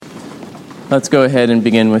Let's go ahead and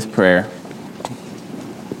begin with prayer.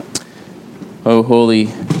 O holy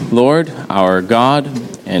Lord, our God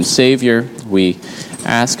and Savior, we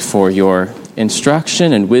ask for your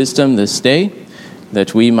instruction and wisdom this day,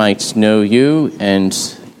 that we might know you and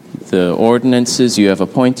the ordinances you have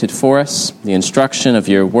appointed for us, the instruction of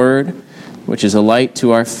your word, which is a light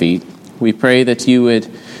to our feet. We pray that you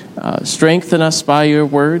would strengthen us by your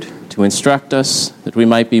word, to instruct us, that we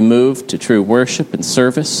might be moved to true worship and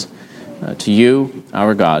service to you,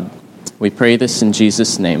 our God. We pray this in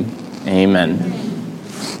Jesus' name. Amen.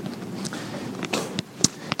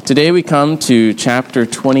 Today we come to chapter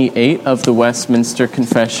 28 of the Westminster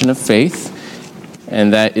Confession of Faith,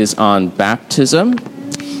 and that is on baptism,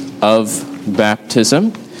 of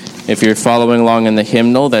baptism. If you're following along in the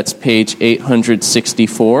hymnal, that's page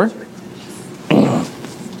 864.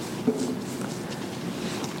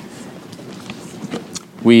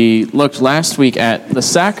 We looked last week at the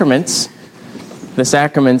sacraments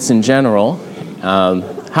in general.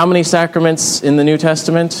 How many sacraments in the New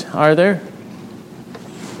Testament are there?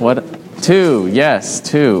 What? 2, yes,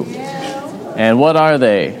 2. And what are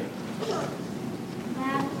they?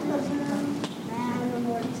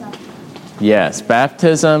 Yes,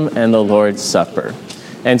 baptism and the Lord's Supper.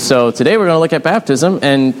 And so today we're going to look at baptism,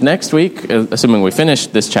 and next week, assuming we finish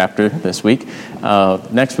this chapter this week,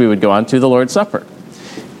 next we would go on to the Lord's Supper.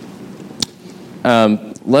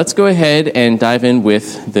 Let's go ahead and dive in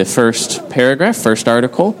with the first paragraph, first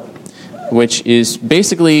article, which is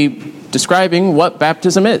basically describing what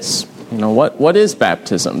baptism is. What is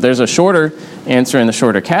baptism? There's a shorter answer in the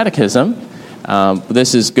shorter catechism.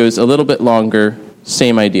 This goes a little bit longer,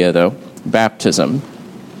 same idea though. Baptism.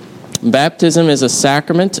 Baptism is a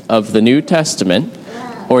sacrament of the New Testament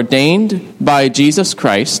ordained by Jesus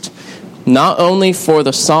Christ, not only for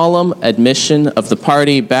the solemn admission of the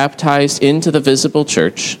party baptized into the visible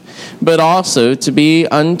church, but also to be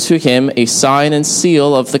unto him a sign and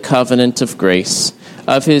seal of the covenant of grace,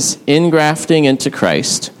 of his ingrafting into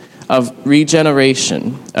Christ, of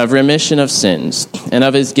regeneration, of remission of sins, and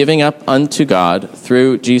of his giving up unto God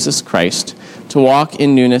through Jesus Christ to walk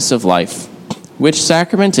in newness of life, which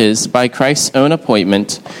sacrament is, by Christ's own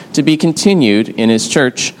appointment, to be continued in his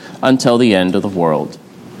church until the end of the world.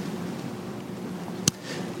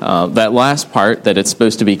 That last part, that it's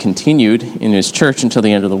supposed to be continued in his church until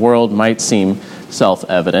the end of the world, might seem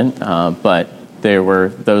self-evident, but there were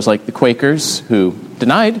those like the Quakers who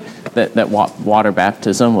denied that water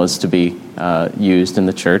baptism was to be used in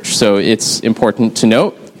the church. So it's important to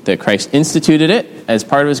note that Christ instituted it as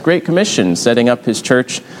part of his Great Commission, setting up his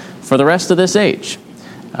church for the rest of this age,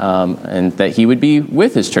 and that he would be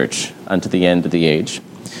with his church unto the end of the age.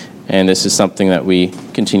 And this is something that we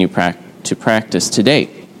continue to practice today.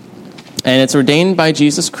 And it's ordained by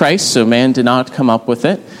Jesus Christ, so man did not come up with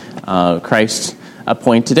it. Christ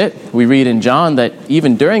appointed it. We read in John that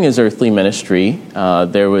even during his earthly ministry,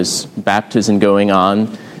 there was baptism going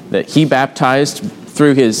on, that he baptized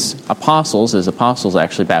through his apostles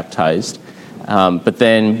actually baptized. But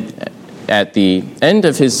then at the end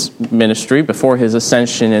of his ministry, before his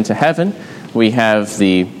ascension into heaven, we have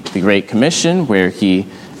the Great Commission, where he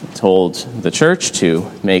told the church to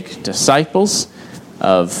make disciples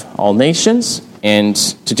of all nations, and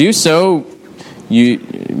to do so,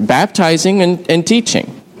 baptizing and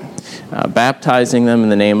teaching. Baptizing them in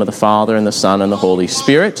the name of the Father and the Son and the Holy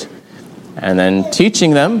Spirit, and then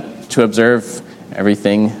teaching them to observe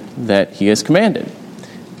everything that he has commanded.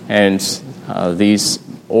 And these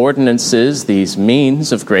ordinances, these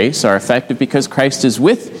means of grace, are effective because Christ is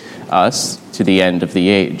with us to the end of the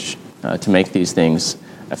age, to make these things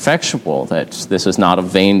effectual, that this is not a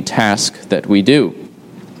vain task that we do.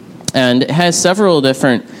 And it has several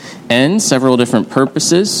different ends, several different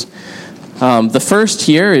purposes. The first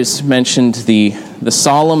here is mentioned the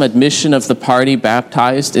solemn admission of the party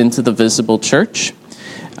baptized into the visible church.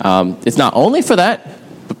 It's not only for that,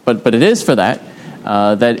 but it is for that,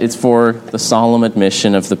 that it's for the solemn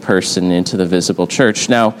admission of the person into the visible church.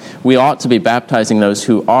 Now, we ought to be baptizing those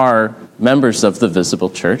who are members of the visible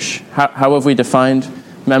church. How have we defined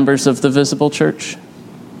members of the visible church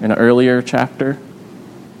in an earlier chapter?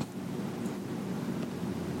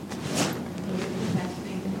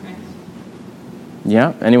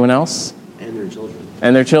 Yeah, anyone else? And their children.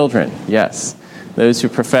 And their children, yes. Those who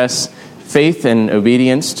profess faith and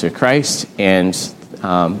obedience to Christ and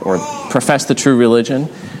or profess the true religion,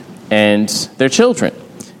 and their children.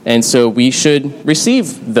 And so we should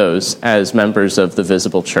receive those as members of the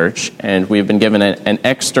visible church, and we've been given an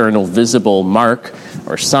external visible mark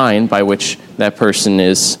or sign by which that person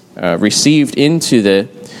is received into the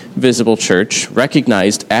visible church,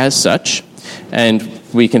 recognized as such. And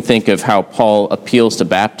we can think of how Paul appeals to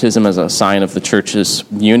baptism as a sign of the church's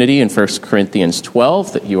unity in 1 Corinthians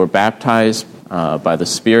 12, that you are baptized by the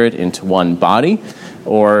Spirit into one body,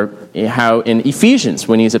 or how in Ephesians,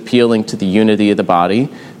 when he's appealing to the unity of the body,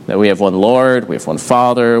 that we have one Lord, we have one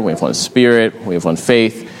Father, we have one Spirit, we have one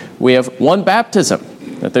faith, we have one baptism,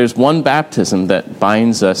 that there's one baptism that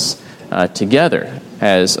binds us together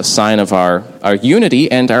as a sign of our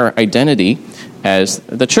unity and our identity as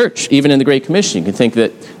the church. Even in the Great Commission, you can think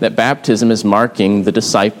that baptism is marking the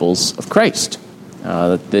disciples of Christ.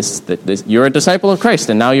 That you're a disciple of Christ,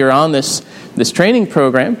 and now you're on this training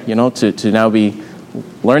program, to now be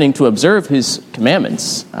learning to observe His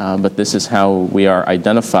commandments. But this is how we are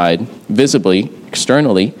identified visibly,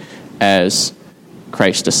 externally, as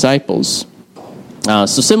Christ's disciples. So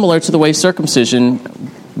similar to the way circumcision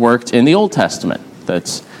worked in the Old Testament,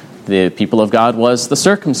 that the people of God was the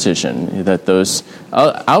circumcision, that those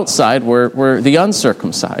outside were the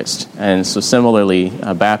uncircumcised. And so similarly,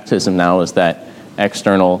 baptism now is that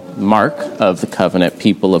external mark of the covenant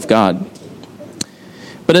people of God.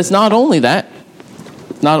 But it's not only that.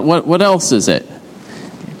 What else is it?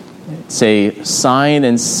 It's a sign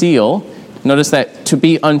and seal. Notice that to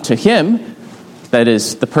be unto him, that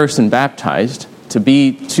is the person baptized, to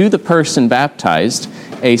be to the person baptized,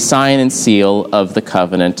 a sign and seal of the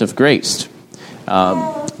covenant of grace.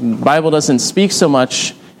 The Bible doesn't speak so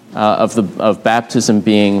much of baptism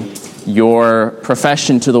being your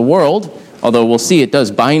profession to the world, although we'll see it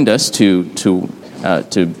does bind us to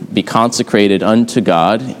be consecrated unto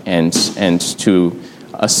God and to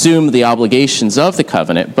assume the obligations of the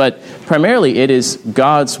covenant. But primarily it is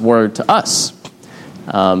God's word to us.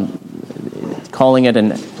 Calling it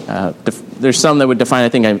there's some that would define, I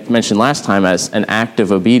think I mentioned last time, as an act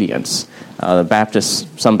of obedience. Some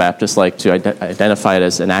Baptists like to identify it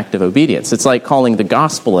as an act of obedience. It's like calling the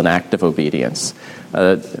gospel an act of obedience.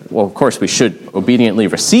 Well, of course, we should obediently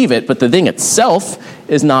receive it, but the thing itself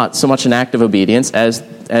is not so much an act of obedience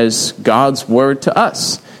as God's word to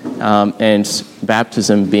us. And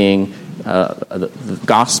baptism being the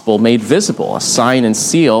gospel made visible, a sign and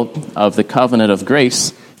seal of the covenant of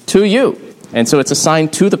grace to you. And so it's a sign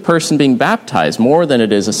to the person being baptized more than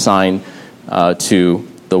it is a sign to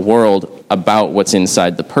the world about what's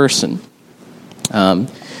inside the person. At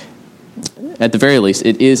the very least,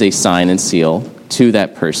 it is a sign and seal to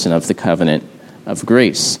that person of the covenant of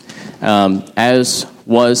grace. As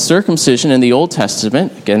was circumcision in the Old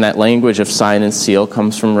Testament, again, that language of sign and seal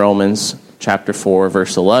comes from Romans chapter 4,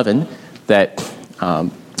 verse 11, that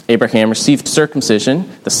Abraham received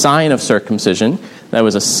circumcision, the sign of circumcision, that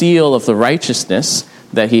was a seal of the righteousness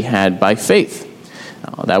that he had by faith.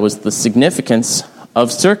 That was the significance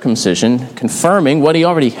of circumcision, confirming what he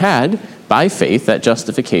already had by faith, that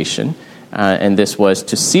justification, and this was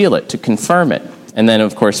to seal it, to confirm it. And then,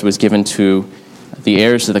 of course, it was given to the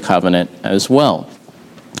heirs of the covenant as well.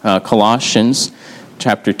 Colossians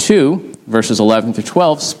chapter 2, verses 11 through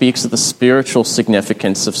 12, speaks of the spiritual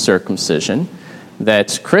significance of circumcision,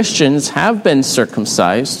 that Christians have been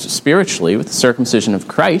circumcised spiritually with the circumcision of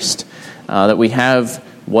Christ, that we have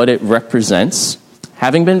what it represents,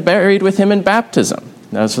 having been buried with him in baptism.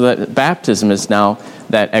 Now, so that baptism is now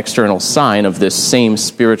that external sign of this same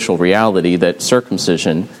spiritual reality that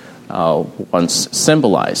circumcision once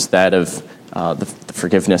symbolized, that of the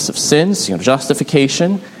forgiveness of sins,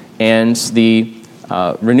 justification, and the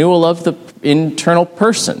renewal of the internal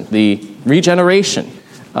person, the regeneration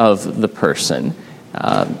of the person.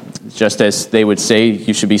 Just as they would say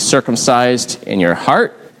you should be circumcised in your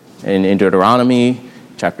heart, in Deuteronomy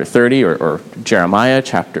chapter 30 or Jeremiah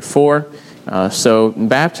chapter 4. So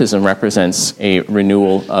baptism represents a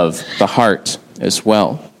renewal of the heart as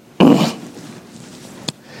well.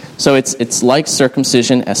 So it's like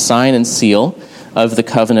circumcision, a sign and seal of the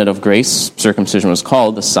covenant of grace. Circumcision was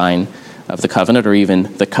called the sign of the covenant, or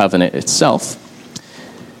even the covenant itself.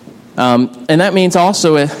 And that means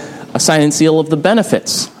also a sign and seal of the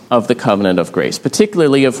benefits of the covenant of grace,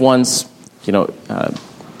 particularly of one's,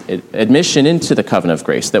 admission into the covenant of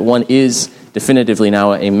grace, that one is definitively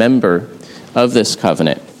now a member of this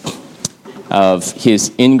covenant, of his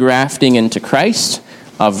ingrafting into Christ,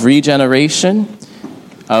 of regeneration,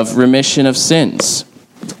 of remission of sins.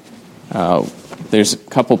 There's a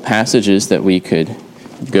couple passages that we could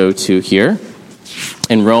go to here.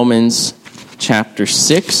 In Romans chapter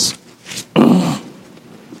 6,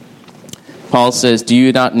 Paul says, "Do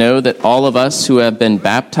you not know that all of us who have been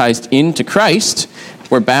baptized into Christ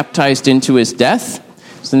were baptized into his death?"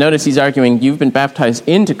 So notice he's arguing, you've been baptized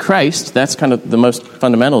into Christ. That's kind of the most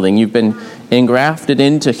fundamental thing. You've been engrafted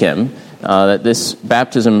into him. That this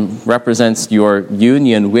baptism represents your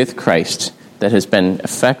union with Christ that has been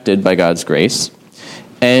effected by God's grace.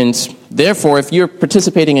 And therefore, if you're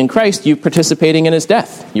participating in Christ, you're participating in his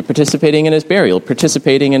death. You're participating in his burial,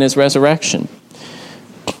 participating in his resurrection.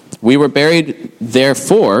 We were buried,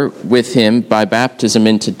 therefore, with him by baptism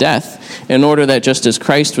into death, in order that just as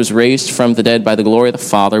Christ was raised from the dead by the glory of the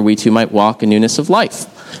Father, we too might walk in newness of life.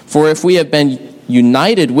 For if we have been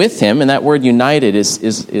united with him, and that word united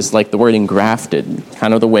is like the word engrafted,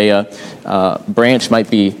 kind of the way a branch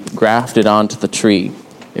might be grafted onto the tree.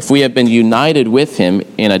 If we have been united with him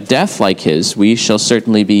in a death like his, we shall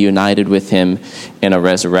certainly be united with him in a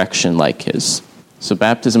resurrection like his. So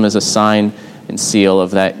baptism is a sign and seal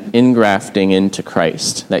of that ingrafting into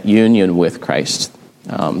Christ, that union with Christ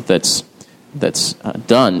that's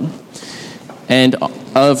done, and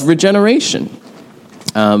of regeneration.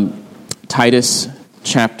 Titus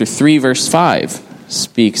chapter 3, verse 5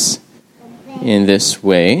 speaks in this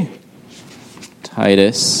way.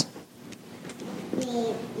 Titus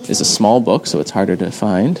is a small book, so it's harder to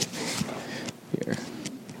find. Here.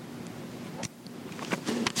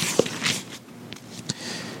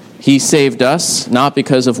 He saved us, not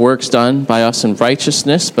because of works done by us in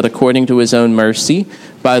righteousness, but according to his own mercy,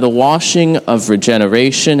 by the washing of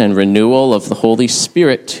regeneration and renewal of the Holy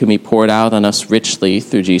Spirit, whom he poured out on us richly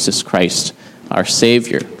through Jesus Christ, our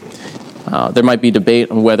Savior. There might be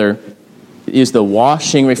debate on whether is the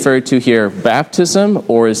washing referred to here baptism,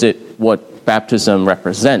 or is it what baptism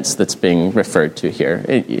represents that's being referred to here.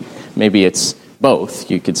 Maybe it's both,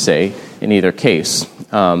 you could say, in either case.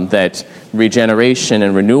 That regeneration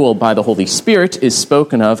and renewal by the Holy Spirit is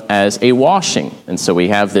spoken of as a washing. And so we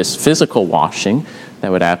have this physical washing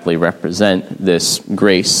that would aptly represent this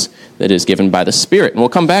grace that is given by the Spirit. And we'll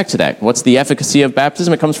come back to that. What's the efficacy of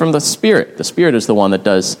baptism? It comes from the Spirit. The Spirit is the one that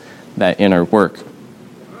does that inner work.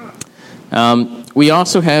 We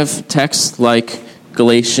also have texts like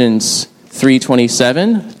Galatians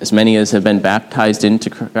 3:27, as many as have been baptized into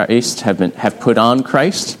Christ have put on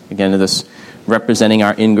Christ. Again, this representing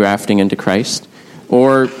our ingrafting into Christ.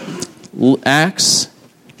 Or Acts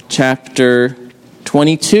chapter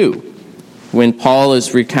 22, when Paul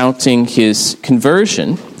is recounting his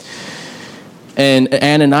conversion, and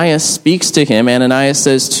Ananias speaks to him. Ananias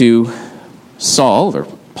says to Saul, or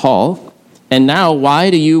Paul, "And now why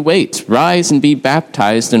do you wait? Rise and be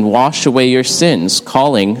baptized and wash away your sins,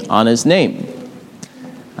 calling on his name."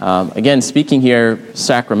 Again, speaking here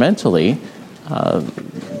sacramentally,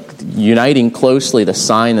 uniting closely the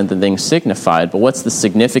sign and the thing signified. But what's the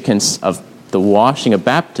significance of the washing of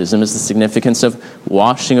baptism is the significance of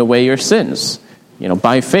washing away your sins,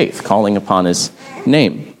 by faith, calling upon his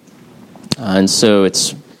name. And so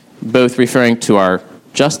it's both referring to our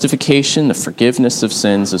justification, the forgiveness of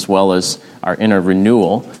sins, as well as our inner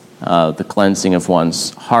renewal, the cleansing of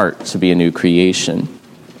one's heart to be a new creation.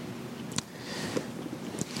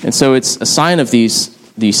 And so it's a sign of these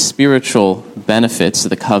spiritual benefits of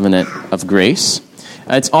the covenant of grace.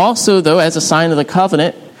 It's also, though, as a sign of the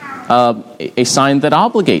covenant, a sign that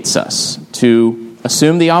obligates us to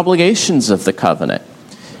assume the obligations of the covenant.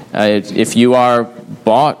 If you are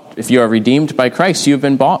redeemed by Christ, you have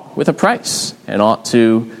been bought with a price and ought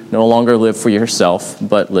to no longer live for yourself,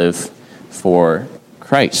 but live for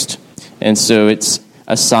Christ. And so it's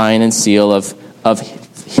a sign and seal of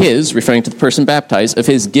his, referring to the person baptized, of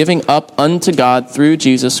his giving up unto God through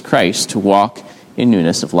Jesus Christ to walk in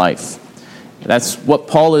newness of life. That's what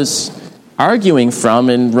Paul is arguing from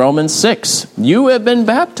in Romans 6. You have been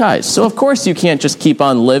baptized. So of course you can't just keep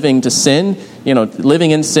on living to sin,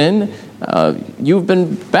 living in sin. You've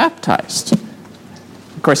been baptized.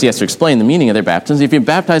 Of course, he has to explain the meaning of their baptism. If you've been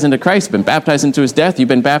baptized into Christ, you've been baptized into his death, you've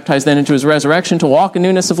been baptized then into his resurrection to walk in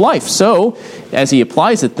newness of life. So, as he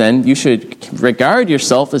applies it then, you should regard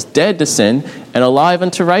yourself as dead to sin and alive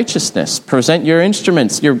unto righteousness. Present your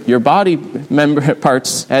instruments, your body member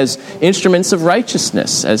parts as instruments of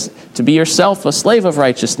righteousness, as to be yourself a slave of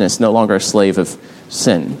righteousness, no longer a slave of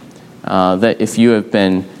sin. That if you have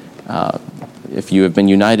been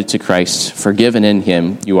united to Christ, forgiven in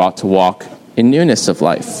him, you ought to walk in newness of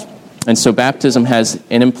life. And so baptism has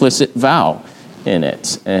an implicit vow in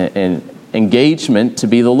it, an engagement to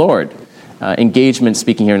be the Lord. Engagement,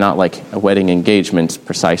 speaking here not like a wedding engagement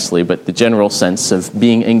precisely, but the general sense of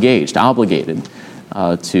being engaged, obligated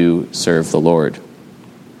to serve the Lord.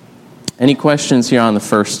 Any questions here on the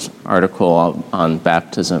first article on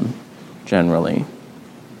baptism generally?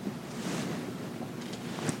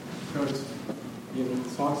 So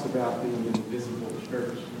it talks about being in the visible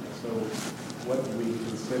church. So what do we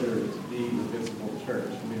consider to be the visible church?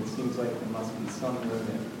 I mean, it seems like there must be some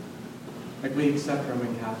limit. Like we accept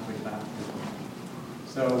Roman Catholic baptism.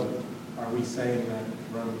 So are we saying that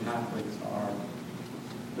Roman Catholics are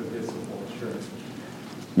the visible church?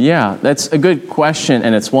 Yeah, that's a good question,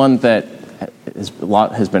 and it's one that a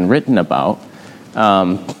lot has been written about.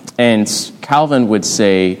 And Calvin would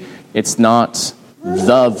say it's not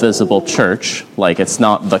the visible church, like it's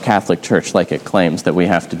not the Catholic Church like it claims that we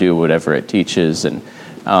have to do whatever it teaches. And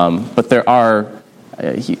but there are,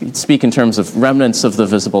 he'd speak in terms of remnants of the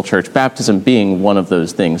visible church, baptism being one of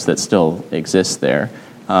those things that still exists there.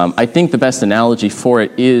 I think the best analogy for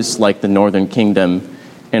it is like the Northern Kingdom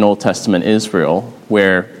in Old Testament Israel,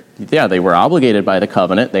 where, yeah, they were obligated by the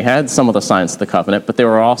covenant. They had some of the signs of the covenant, but they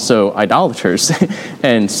were also idolaters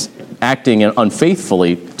and acting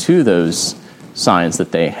unfaithfully to those signs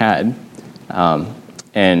that they had.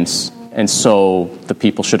 And so the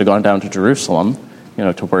people should have gone down to Jerusalem,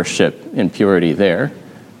 to worship in purity there.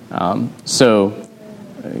 So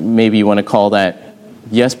maybe you want to call that,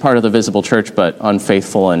 yes, part of the visible church, but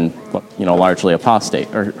unfaithful and, largely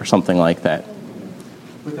apostate or something like that.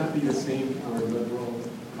 Would that be the same for liberal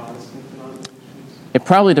Protestant denominations? It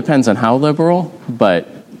probably depends on how liberal, but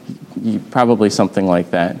probably something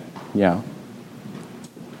like that, yeah.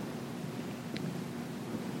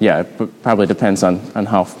 Yeah, it probably depends on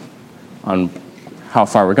how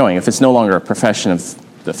far we're going. If it's no longer a profession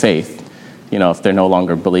of the faith, if they're no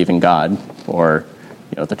longer believing God or,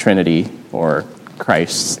 the Trinity or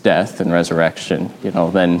Christ's death and resurrection,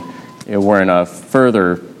 then we're in a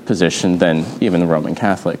further position than even the Roman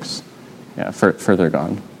Catholics. Yeah, further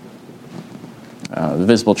gone. The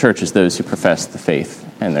visible church is those who profess the faith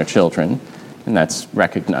and their children, and that's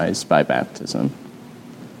recognized by baptism.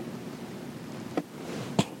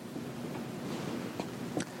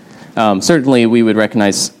 Certainly, we would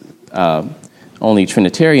recognize only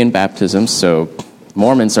Trinitarian baptisms, so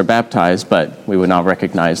Mormons are baptized, but we would not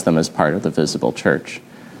recognize them as part of the visible church.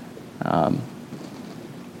 All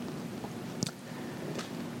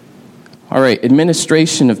right,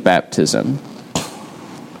 administration of baptism.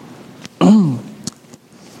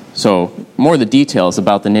 So, more of the details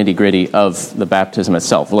about the nitty-gritty of the baptism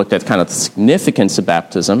itself. We looked at kind of the significance of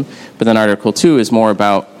baptism, but then Article 2 is more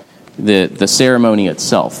about the ceremony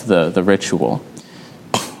itself, the ritual.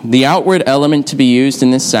 The outward element to be used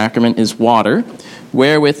in this sacrament is water,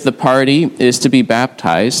 wherewith the party is to be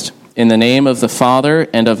baptized in the name of the Father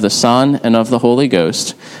and of the Son and of the Holy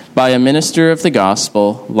Ghost, by a minister of the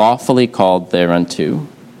gospel lawfully called thereunto.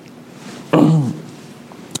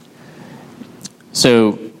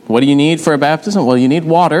 So, what do you need for a baptism? Well, you need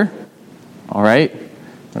water, all right?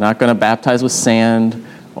 We're not going to baptize with sand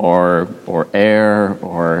or air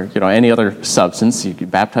or any other substance. You can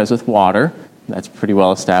baptize with water. That's pretty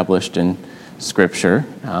well established in Scripture,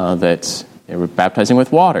 that they were baptizing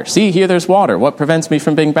with water. See, here there's water. What prevents me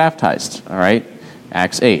from being baptized? All right?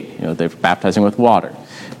 Acts 8, they're baptizing with water.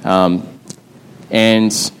 John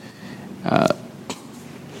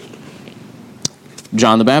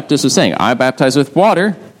the Baptist was saying, I baptize with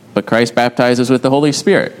water, but Christ baptizes with the Holy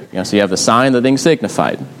Spirit. So you have the sign, the thing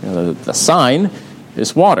signified. The sign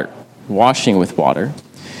is water, washing with water.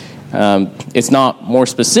 It's not more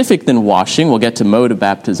specific than washing. We'll get to mode of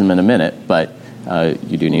baptism in a minute, but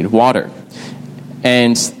you do need water.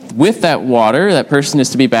 And with that water, that person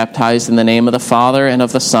is to be baptized in the name of the Father and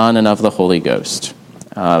of the Son and of the Holy Ghost.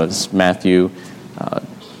 As Matthew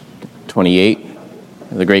 28,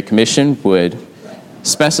 the Great Commission would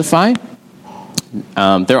specify.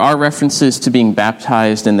 There are references to being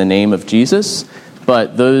baptized in the name of Jesus,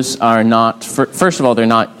 but those are not, first of all, they're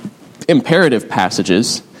not imperative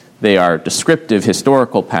passages. They are descriptive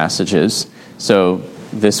historical passages, so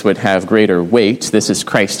this would have greater weight. This is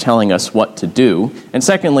Christ telling us what to do. And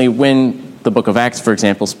secondly, when the book of Acts, for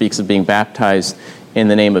example, speaks of being baptized in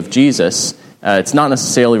the name of Jesus, it's not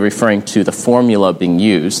necessarily referring to the formula being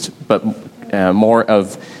used, but more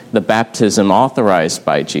of the baptism authorized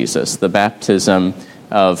by Jesus, the baptism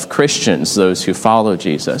of Christians, those who follow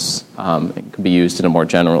Jesus. It could be used in a more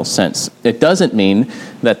general sense. It doesn't mean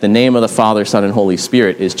that the name of the Father, Son, and Holy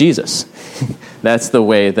Spirit is Jesus. That's the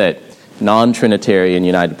way that non-Trinitarian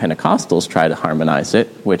United Pentecostals try to harmonize it,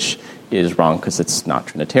 which is wrong because it's not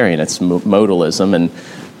Trinitarian. It's modalism, and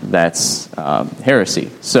that's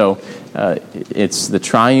heresy. So it's the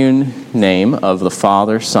triune name of the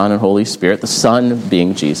Father, Son, and Holy Spirit, the Son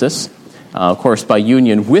being Jesus. Of course, by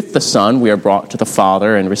union with the Son, we are brought to the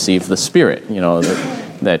Father and receive the Spirit.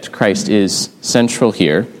 That Christ is central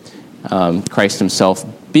here. Christ himself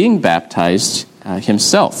being baptized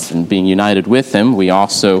himself and being united with him, we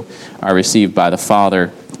also are received by the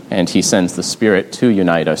Father, and he sends the Spirit to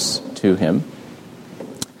unite us to him.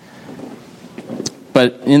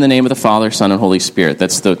 But in the name of the Father, Son, and Holy Spirit,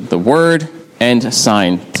 that's the Word and a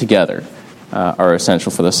sign together are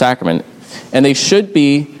essential for the sacrament. And these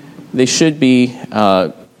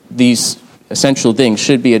essential things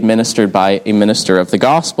should be administered by a minister of the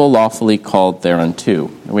gospel, lawfully called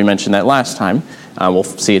thereunto. We mentioned that last time. We'll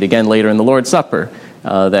see it again later in the Lord's Supper,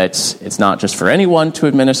 that it's not just for anyone to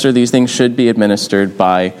administer. These things should be administered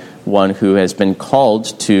by one who has been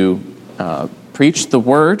called to preach the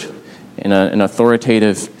word in an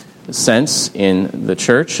authoritative sense in the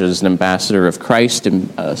church, as an ambassador of Christ,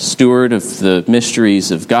 a steward of the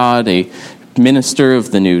mysteries of God, a minister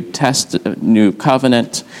of the New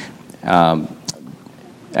Covenant,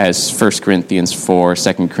 as 1 Corinthians 4,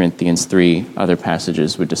 2 Corinthians 3, other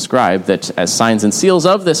passages would describe, that as signs and seals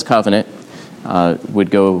of this covenant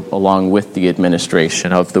would go along with the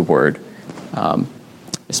administration of the word,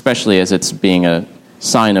 especially as it's being a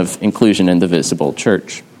sign of inclusion in the visible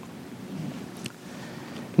church.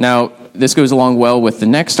 Now, this goes along well with the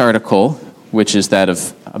next article, which is that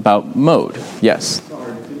about mode. Yes?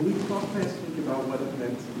 Sorry, did we speak about what it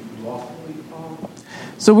meant to be lawfully called?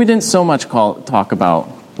 So we didn't so much talk about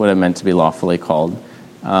what it meant to be lawfully called.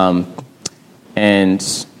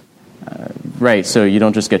 Right, so you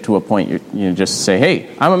don't just get to a point, you just say, hey,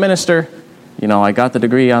 I'm a minister, I got the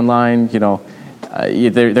degree online,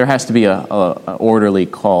 there has to be a orderly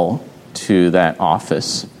call to that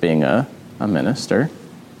office, being a minister.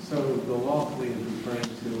 So the lawfully is referring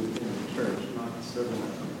to in the church, not the civil.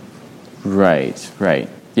 Right,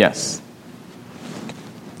 yes.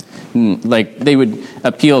 Like they would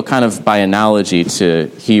appeal kind of by analogy to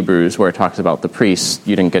Hebrews, where it talks about the priest.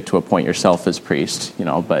 You didn't get to appoint yourself as priest,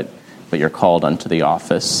 but you're called unto the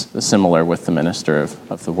office. Similar with the minister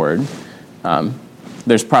of the word.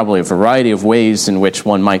 There's probably a variety of ways in which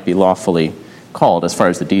one might be lawfully called, as far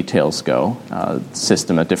as the details go.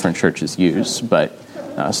 System that different churches use, but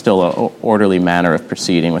still an orderly manner of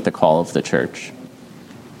proceeding with the call of the church.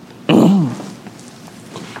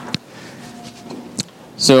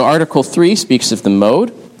 So Article 3 speaks of the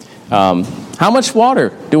mode. How much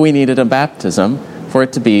water do we need at a baptism for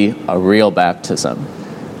it to be a real baptism?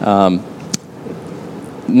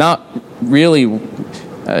 Not really,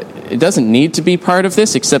 it doesn't need to be part of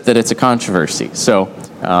this, except that it's a controversy. So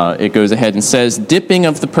it goes ahead and says, dipping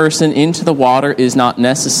of the person into the water is not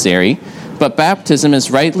necessary, but baptism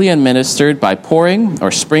is rightly administered by pouring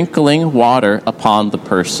or sprinkling water upon the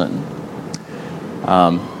person.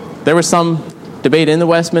 There was some debate in the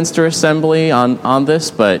Westminster Assembly on this,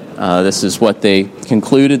 but this is what they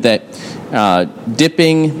concluded, that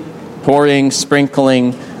dipping, pouring,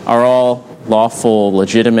 sprinkling are all lawful,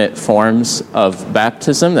 legitimate forms of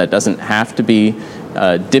baptism. That doesn't have to be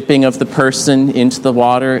dipping of the person into the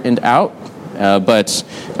water and out, but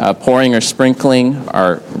pouring or sprinkling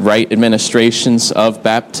are right administrations of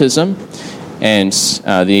baptism. And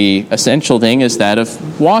the essential thing is that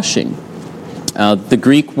of washing. The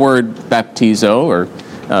Greek word baptizo, or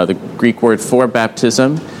the Greek word for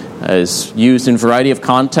baptism, is used in a variety of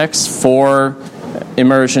contexts for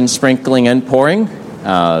immersion, sprinkling, and pouring.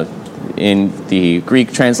 In the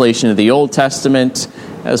Greek translation of the Old Testament,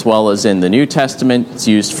 as well as in the New Testament, it's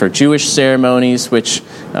used for Jewish ceremonies, which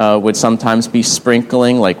would sometimes be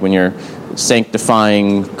sprinkling, like when you're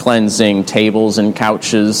sanctifying, cleansing tables and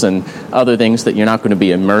couches and other things that you're not going to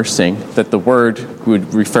be immersing, that the word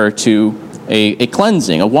would refer to a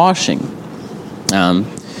cleansing, a washing.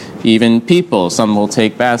 Even people, some will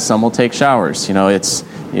take baths, some will take showers. It's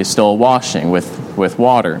still a washing with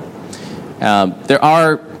water. There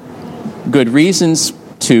are good reasons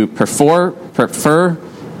to prefer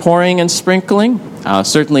pouring and sprinkling.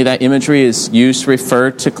 Certainly that imagery is used to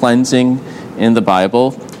refer to cleansing in the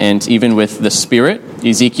Bible, and even with the Spirit.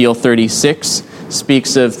 Ezekiel 36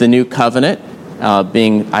 speaks of the new covenant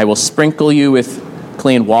being, I will sprinkle you with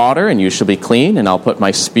clean water, and you shall be clean, and I'll put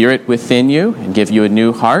my Spirit within you and give you a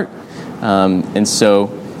new heart. And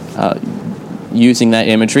so, using that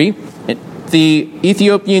imagery, the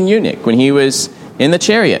Ethiopian eunuch, when he was in the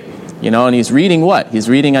chariot, and he's reading what? He's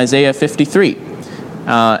reading Isaiah 53.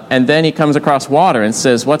 And then he comes across water and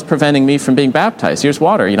says, what's preventing me from being baptized? Here's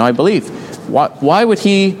water, I believe. Why would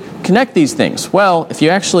he connect these things? Well, if you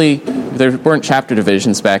actually, there weren't chapter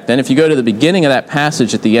divisions back then. If you go to the beginning of that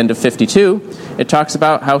passage at the end of 52, it talks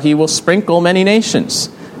about how he will sprinkle many nations.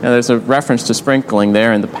 Now, there's a reference to sprinkling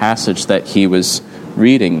there in the passage that he was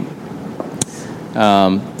reading.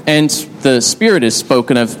 And the Spirit is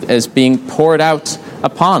spoken of as being poured out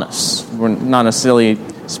upon us. We're not necessarily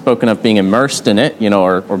spoken of being immersed in it,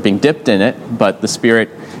 or being dipped in it, but the Spirit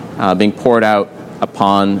being poured out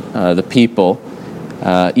upon the people,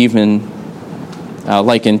 even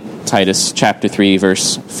like in Titus chapter 3,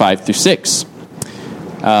 verse 5 through 6.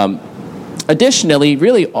 Additionally,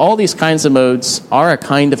 really all these kinds of modes are a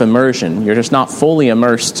kind of immersion. You're just not fully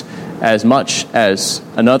immersed as much as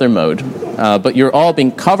another mode, but you're all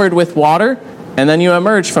being covered with water, and then you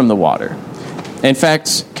emerge from the water. In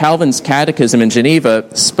fact, Calvin's Catechism in Geneva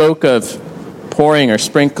spoke of pouring or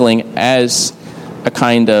sprinkling as a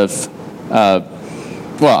kind of,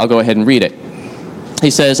 I'll go ahead and read it. He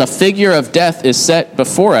says, "A figure of death is set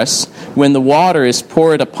before us when the water is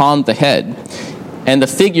poured upon the head, and the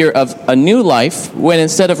figure of a new life when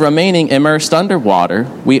instead of remaining immersed under water,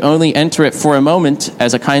 we only enter it for a moment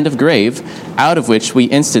as a kind of grave, out of which we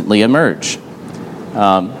instantly emerge."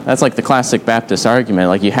 That's like the classic Baptist argument.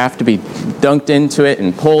 Like, you have to be dunked into it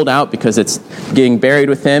and pulled out because it's getting buried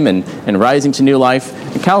with him and rising to new life.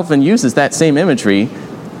 And Calvin uses that same imagery,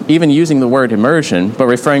 even using the word immersion, but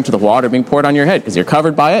referring to the water being poured on your head, because you're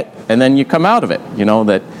covered by it, and then you come out of it. You know,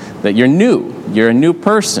 that you're new. You're a new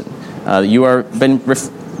person. You are been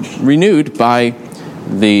renewed by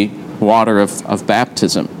the water of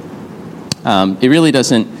baptism. It really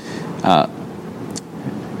doesn't...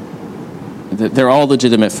 they're all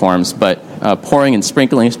legitimate forms, but pouring and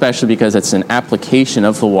sprinkling, especially because it's an application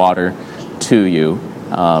of the water to you,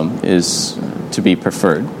 is to be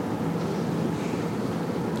preferred.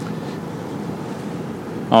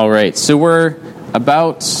 All right, so we're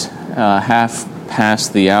about half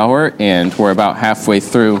past the hour, and we're about halfway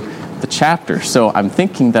through the chapter. So I'm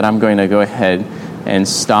thinking that I'm going to go ahead and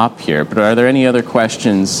stop here. But are there any other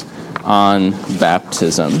questions on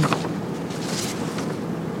baptism?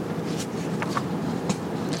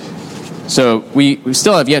 So we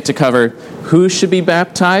still have yet to cover who should be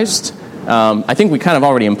baptized. I think we kind of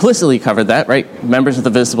already implicitly covered that, right? Members of the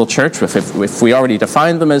visible church, if we already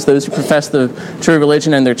defined them as those who profess the true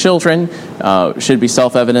religion and their children, should be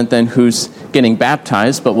self-evident then who's getting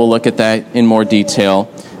baptized, but we'll look at that in more detail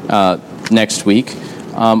next week.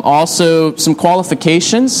 Also, some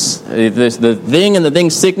qualifications. The thing and the thing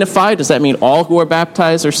signify, does that mean all who are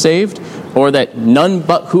baptized are saved? Or that none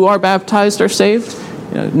but who are baptized are saved?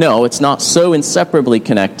 No, it's not so inseparably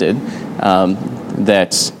connected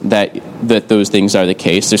that those things are the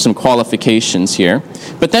case. There's some qualifications here.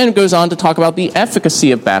 But then it goes on to talk about the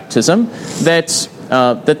efficacy of baptism, that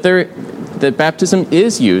baptism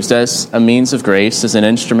is used as a means of grace, as an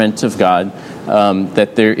instrument of God,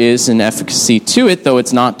 that there is an efficacy to it, though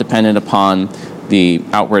it's not dependent upon the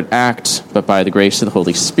outward act, but by the grace of the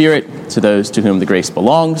Holy Spirit to those to whom the grace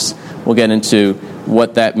belongs. We'll get into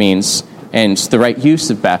what that means and the right use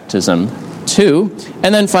of baptism too.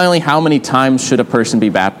 And then finally, how many times should a person be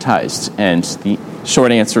baptized? And the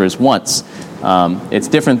short answer is once. It's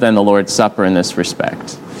different than the Lord's Supper in this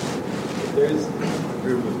respect. There's a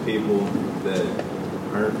group of people that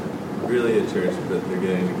aren't really a church, but they're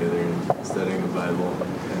getting together and studying the Bible,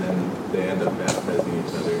 and then they end up baptizing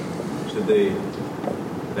each other. Should they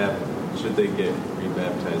get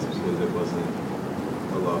rebaptized because it wasn't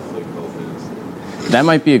a lawfully called ministry? That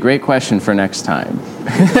might be a great question for next time.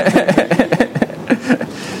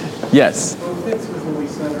 Yes? Well, it fits with what we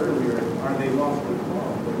said earlier. Are they lawfully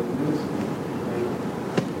called for the ministry?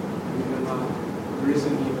 There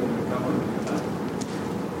isn't even a government.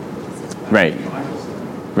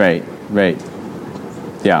 Right.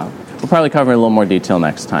 Yeah. We'll probably cover in a little more detail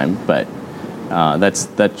next time, but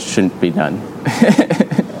that shouldn't be done.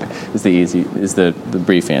 is the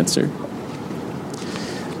brief answer.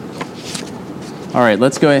 All right,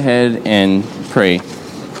 let's go ahead and pray.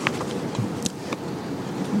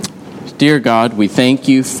 Dear God, we thank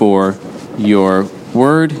you for your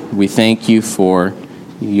word. We thank you for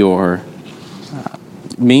your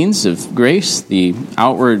means of grace, the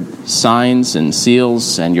outward signs and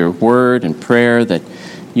seals and your word and prayer that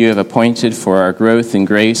you have appointed for our growth in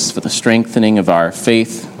grace, for the strengthening of our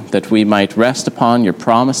faith, that we might rest upon your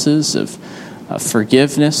promises of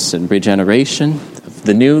forgiveness and regeneration,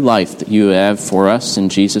 the new life that you have for us in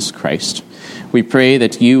Jesus Christ. We pray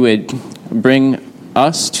that you would bring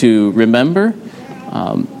us to remember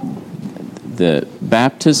the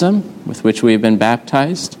baptism with which we have been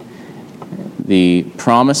baptized, the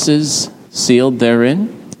promises sealed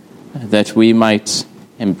therein, that we might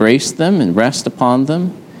embrace them and rest upon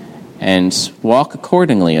them and walk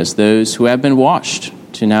accordingly as those who have been washed,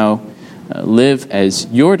 to now live as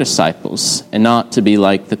your disciples and not to be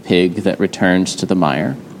like the pig that returns to the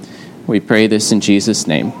mire. We pray this in Jesus'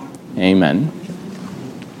 name. Amen.